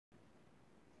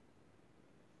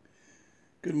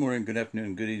Good morning, good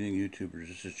afternoon, good evening, YouTubers.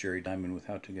 This is Jerry Diamond with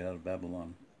How to Get Out of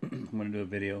Babylon. I'm going to do a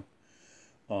video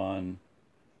on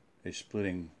a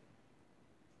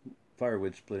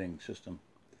firewood splitting system.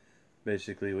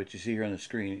 Basically, what you see here on the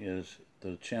screen is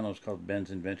the channel is called Ben's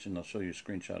Invention. I'll show you a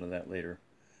screenshot of that later.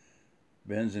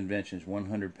 Ben's Invention is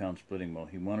 100-pound splitting mill.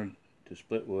 He wanted to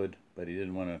split wood, but he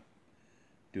didn't want to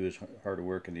do as hard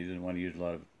work, and he didn't want to use a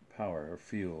lot of power or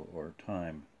fuel or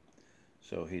time.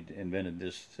 So he invented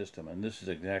this system, and this is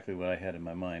exactly what I had in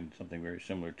my mind, something very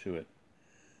similar to it.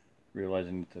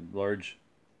 Realizing that the large,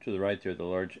 to the right there, the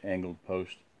large angled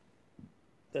post,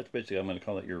 that's basically, I'm going to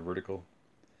call it your vertical.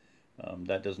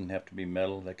 That doesn't have to be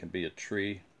metal, that can be a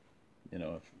tree,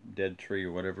 a dead tree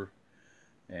or whatever,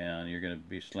 and you're going to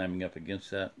be slamming up against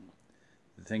that.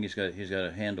 The thing he's got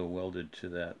a handle welded to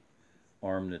that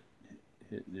arm that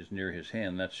is near his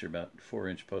hand. That's your about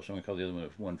 4-inch post. I'm going to call the other one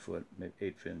 1 foot, maybe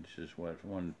 8 inches,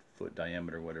 1 foot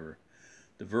diameter, whatever.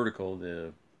 The vertical,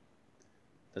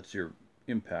 that's your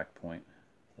impact point.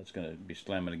 That's going to be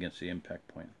slamming against the impact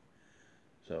point.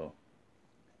 So,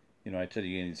 I tell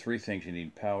you need 3 things. You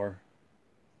need power,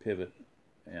 pivot,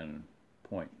 and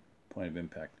point of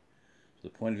impact. So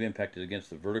the point of impact is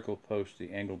against the vertical post,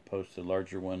 the angled post, the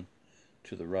larger one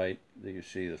to the right that you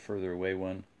see, the further away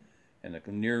one. And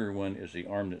the nearer one is the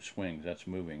arm that swings. That's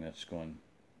moving. That's going,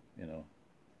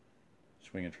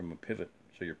 swinging from a pivot.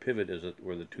 So your pivot is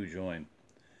where the two join.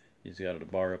 He's got a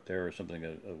bar up there or something,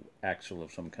 a axle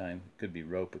of some kind. It could be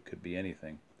rope. It could be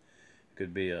anything. It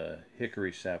could be a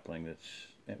hickory sapling that's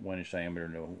at 1 inch diameter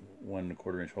and a 1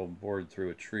 1/4 inch hole bored through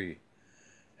a tree.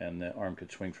 And the arm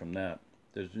could swing from that.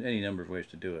 There's any number of ways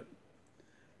to do it.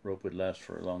 Rope would last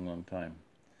for a long, long time.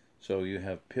 So you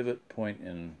have pivot, point,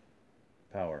 and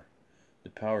power. The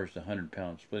power is the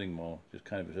 100-pound splitting maul, just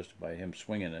kind of assisted by him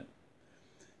swinging it.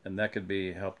 And that could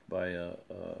be helped by,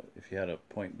 if you had a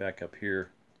point back up here,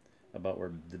 about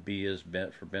where the B is,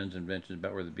 for Ben's Invention,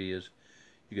 about where the B is,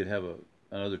 you could have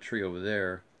another tree over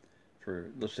there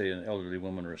for, let's say, an elderly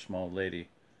woman or a small lady,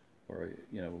 or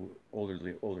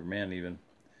older man even.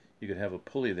 You could have a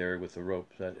pulley there with the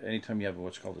rope. So that anytime you have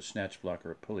what's called a snatch block or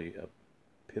a pulley, a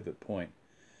pivot point,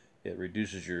 it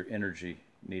reduces your energy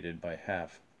needed by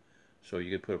half. So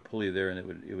you could put a pulley there, and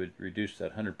it would reduce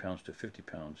that 100 pounds to 50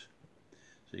 pounds.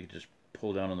 So you could just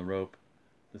pull down on the rope,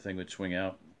 the thing would swing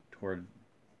out toward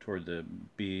the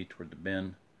B, toward the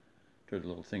bend, toward the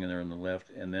little thing in there on the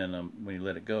left, and then when you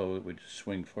let it go, it would just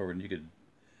swing forward, and you could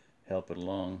help it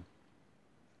along.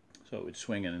 So it would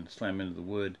swing in and slam into the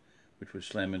wood, which would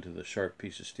slam into the sharp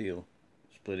piece of steel,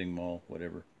 splitting maul,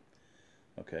 whatever.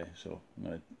 Okay, so I'm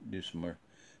going to do some more.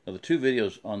 Now the 2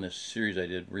 videos on this series I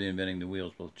did, Reinventing the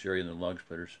Wheels, both Jerry and the Log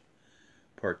Splitters,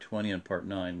 part 20 and part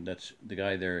 9, that's the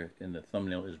guy there in the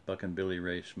thumbnail is Buckin' Billy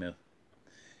Ray Smith.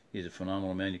 He's a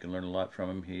phenomenal man. You can learn a lot from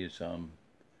him. He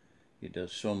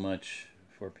does so much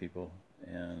for people,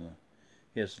 and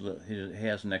he has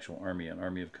an actual army, an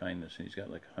army of kindness, and he's got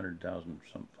like 100,000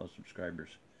 plus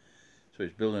subscribers. So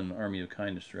he's building an army of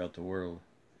kindness throughout the world,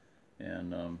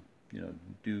 and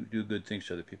do good things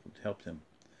to other people to help them.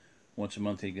 Once a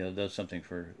month he does something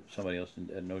for somebody else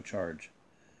at no charge,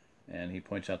 and he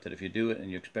points out that if you do it and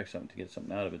you expect something to get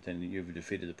something out of it, then you've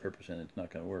defeated the purpose and it's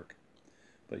not going to work.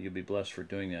 But you'll be blessed for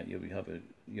doing that. You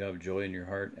have joy in your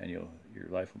heart, and your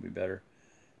life will be better,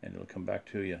 and it'll come back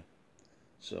to you.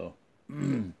 So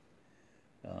enough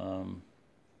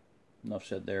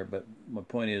said there. But my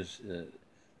point is,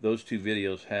 those 2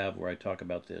 videos have where I talk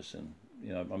about this, and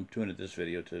I'm doing it this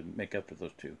video to make up for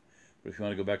those 2. But if you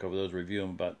want to go back over those, review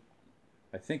them. About,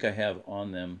 I think I have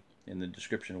on them in the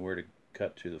description where to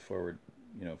cut to the forward,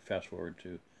 fast forward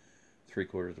to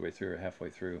 3/4 of the way through or halfway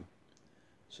through.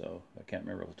 So I can't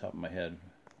remember off the top of my head.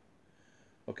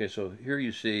 Okay, so here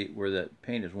you see where that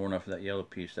paint is worn off of that yellow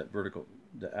piece, that vertical,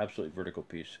 the absolutely vertical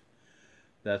piece.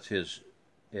 That's his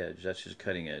edge. That's his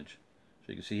cutting edge.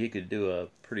 So you can see he could do a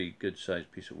pretty good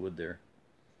sized piece of wood there,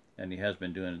 and he has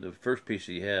been doing it. The first piece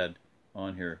he had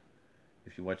on here,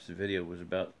 if you watch the video, was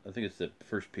about, I think it's the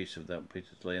first piece of that piece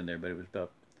that's laying there, but it was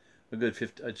about a good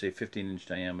I'd say 15-inch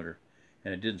diameter,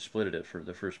 and it didn't split it for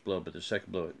the first blow, but the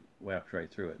second blow it whacked right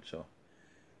through it. So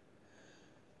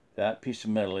that piece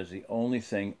of metal is the only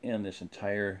thing in this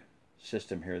entire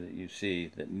system here that you see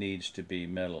that needs to be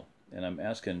metal. And I'm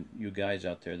asking you guys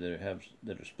out there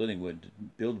that are splitting wood to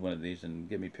build one of these and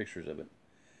get me pictures of it.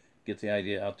 Get the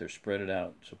idea out there, spread it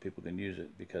out so people can use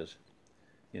it, because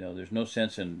there's no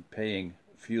sense in paying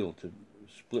fuel to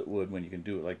split wood when you can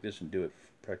do it like this and do it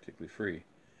practically free.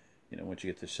 Once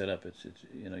you get this set up, it's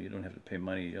you don't have to pay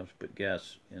money. You don't have to put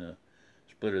gas in a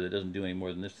splitter that doesn't do any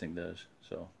more than this thing does.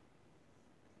 So,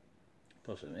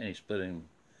 plus any splitting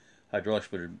Hydraulic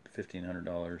splitter,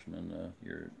 $1,500, and then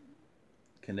your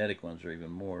Kinetic ones are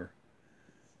even more.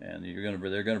 And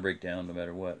they're gonna break down no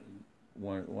matter what.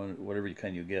 Whatever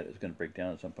kind you get is gonna break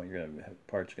down at some point. You're gonna have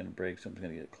parts gonna break. Something's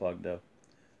gonna get clogged up.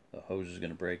 The hose is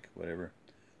gonna break. Whatever.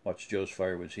 Watch Joe's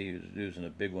Firewoods. He was using a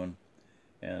big one,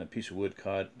 and a piece of wood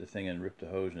caught the thing and ripped the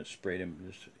hose, and it sprayed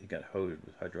him. He got hosed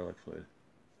with hydraulic fluid,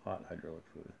 hot hydraulic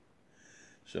fluid.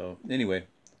 So anyway,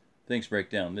 things break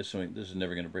down. This is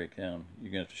never gonna break down.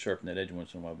 You're gonna have to sharpen that edge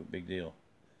once in a while, but big deal.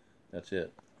 That's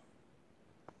it.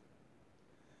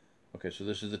 Okay, so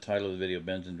this is the title of the video,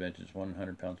 Ben's Inventions,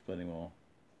 100-pound splitting maul.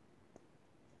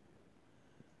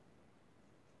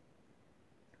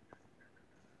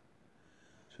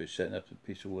 So he's setting up the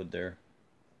piece of wood there.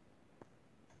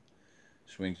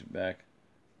 Swings it back.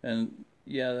 And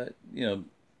yeah, that, you know,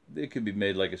 it could be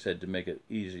made, like I said, to make it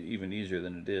easy, even easier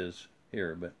than it is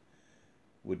here, but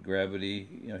with gravity,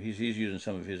 you know, he's using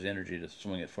some of his energy to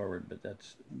swing it forward, but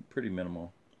that's pretty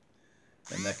minimal.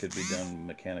 And that could be done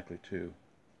mechanically too.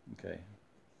 Okay,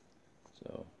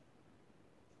 so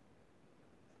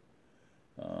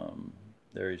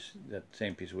there's that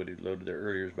same piece of wood he loaded there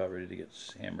earlier is about ready to get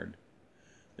hammered.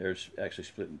 There's actually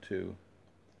split in two,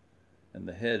 and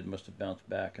the head must have bounced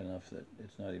back enough that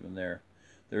it's not even there.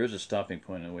 There is a stopping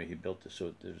point in the way he built this,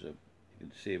 so there's a, you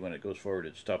can see when it goes forward,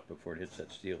 it stopped before it hits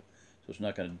that steel, so it's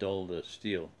not going to dull the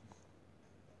steel,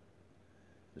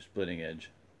 the splitting edge,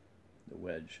 the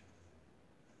wedge.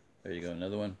 There you go,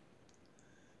 another one.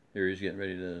 Here he's getting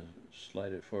ready to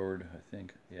slide it forward, I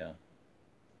think. Yeah.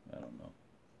 I don't know.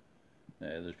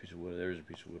 Yeah, there's a piece of wood. There's a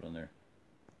piece of wood on there.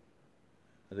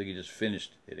 I think he just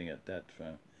finished hitting it that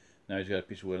time. Now he's got a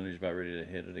piece of wood and he's about ready to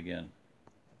hit it again.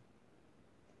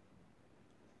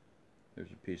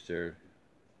 There's a piece there.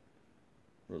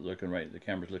 We're looking right, the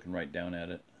camera's looking right down at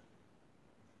it.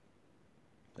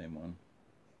 Same one.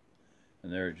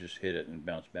 And there it just hit it and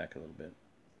bounced back a little bit.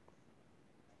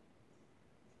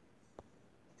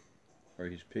 Or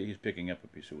he's picking up a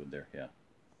piece of wood there, yeah.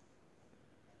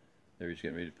 There he's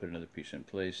getting ready to put another piece in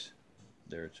place.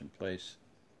 There it's in place.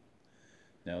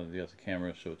 Now we've got the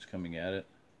camera so it's coming at it.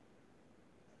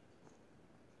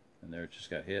 And there it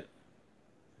just got hit.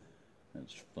 And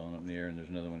it's flown up in the air, and there's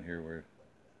another one here where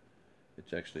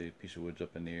it's actually a piece of wood's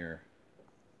up in the air.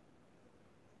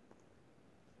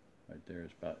 Right there,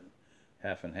 it's about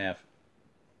half and half.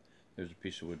 There's a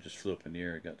piece of wood just flew up in the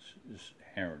air. It got just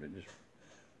hammered. It just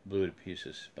blew to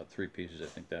pieces. About 3 pieces I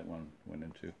think that one went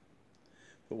into.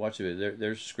 But watch the video.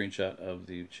 There's a screenshot of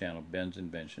the channel. Ben's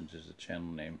Inventions is the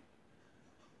channel name.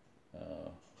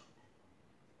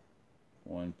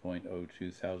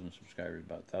 1.02 thousand subscribers,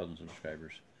 about 1,000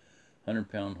 subscribers.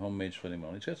 100-pound homemade splitting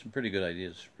maul. He's got some pretty good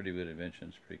ideas, pretty good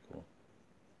inventions, pretty cool.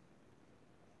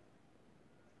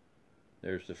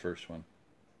 There's the first one.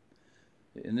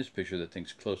 In this picture that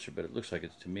thing's closer, but it looks like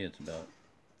it's, to me, it's about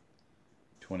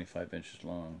 25 inches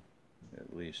long,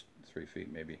 at least 3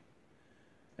 feet maybe.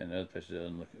 And the other place it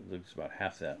doesn't look, it looks about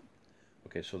half that.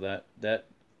 Okay, so that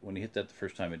when he hit that the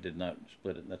first time, it did not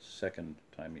split it. That's the second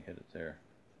time he hit it there,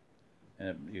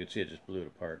 and you can see it just blew it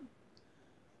apart.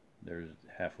 There's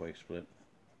halfway split.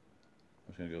 I'm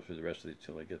just going to go through the rest of these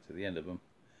till I get to the end of them.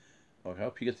 I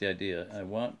hope you get the idea. I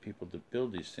want people to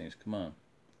build these things. Come on,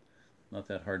 not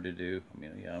that hard to do. I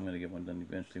mean, yeah, I'm going to get one done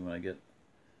eventually when I get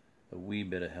a wee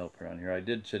bit of help around here. I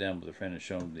did sit down with a friend and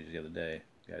show him these the other day.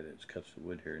 The guy that cuts the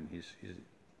wood here, and he's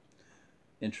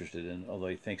interested in, although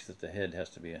he thinks that the head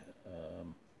has to be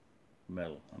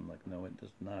metal. I'm like, no, it does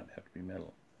not have to be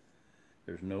metal.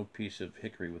 There's no piece of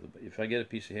hickory with a, if I get a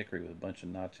piece of hickory with a bunch of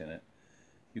knots in it,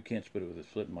 you can't split it with a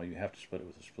split maul. You have to split it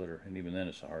with a splitter, and even then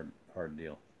it's a hard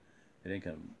deal. It ain't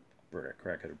gonna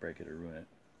crack it or break it or ruin it.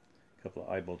 A couple of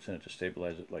eye bolts in it to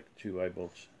stabilize it, like 2 eye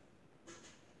bolts.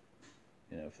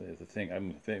 You know, if the thing,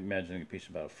 I'm imagining a piece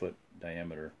about 1 foot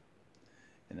diameter,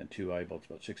 and then 2 eye bolts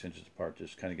about 6 inches apart,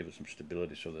 just kind of give it some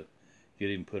stability so that you could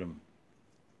even put them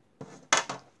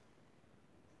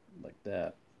like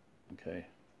that, okay,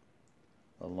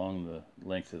 along the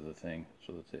length of the thing,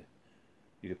 so that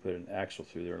you could put an axle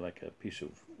through there, like a piece of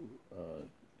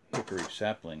hickory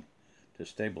sapling, to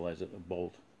stabilize it, a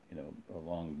bolt, you know, a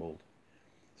long bolt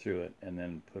through it, and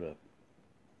then put a,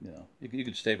 you know, you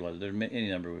could stabilize it. There's any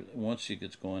number. Once it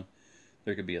gets going,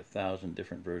 there could be 1,000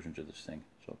 different versions of this thing.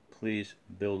 So please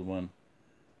build one.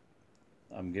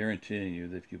 I'm guaranteeing you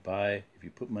that if you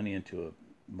put money into a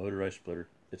motorized splitter,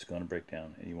 it's going to break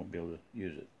down and you won't be able to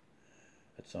use it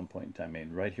at some point in time. I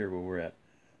mean, right here where we're at,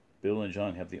 Bill and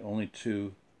John have the only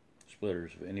 2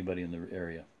 splitters of anybody in the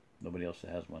area. Nobody else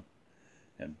has one.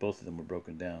 And both of them were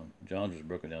broken down. John's was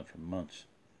broken down for months.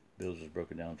 Bill's was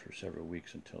broken down for several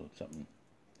weeks until something,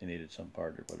 they needed some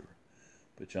part or whatever.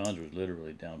 But John's was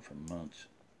literally down for months.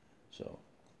 So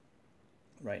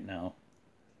right now,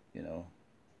 you know,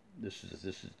 this is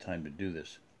the time to do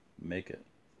this. Make it,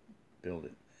 build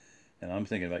it. And I'm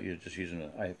thinking about just using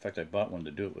in fact, I bought one to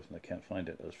do it with, and I can't find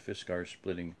it. It was Fiskars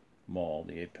splitting Maul,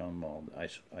 the 8-pound Maul, the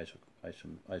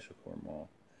isocore Maul,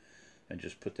 and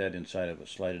just put that inside of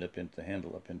slide it up into the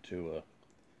handle, up into a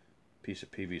piece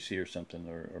of PVC or something,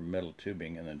 or metal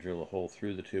tubing, and then drill a hole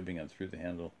through the tubing and through the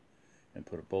handle, and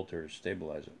put a bolt there to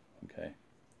stabilize it. Okay,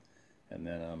 and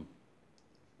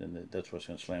then that's what's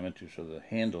going to slam into. So the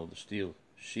handle, the steel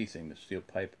sheathing, the steel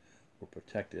pipe, will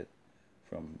protect it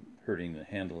from hurting the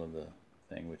handle of the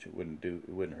thing, which it wouldn't do.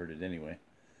 It wouldn't hurt it anyway.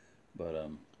 But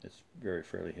it's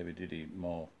fairly heavy duty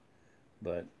Maul.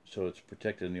 But so it's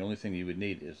protected, and the only thing you would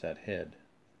need is that head.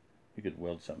 You could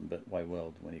weld something, but why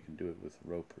weld when you can do it with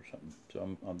rope or something?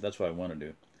 So that's what I want to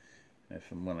do.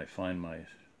 When I find my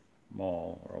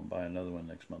Maul, or I'll buy another one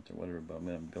next month or whatever, but I'm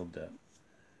going to build that.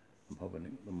 I'm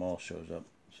hoping the Maul shows up.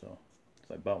 So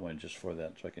I bought one just for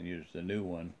that, so I can use the new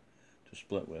one to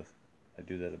split with. I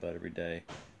do that about every day,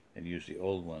 and use the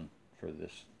old one for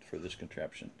this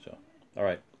contraption. So, all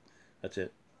right, that's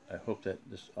it. I hope that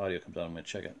this audio comes out. I'm going to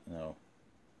check it, and I'll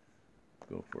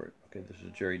go for it. Okay, this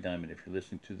is Jerry Diamond. If you're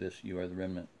listening to this, you are the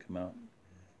remnant. Come out,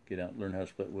 get out, learn how to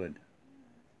split wood.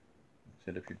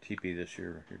 Set up your teepee,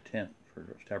 your tent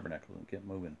for tabernacle, and get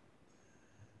moving.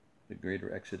 The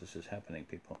greater exodus is happening,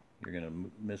 people. You're going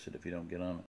to miss it if you don't get on it.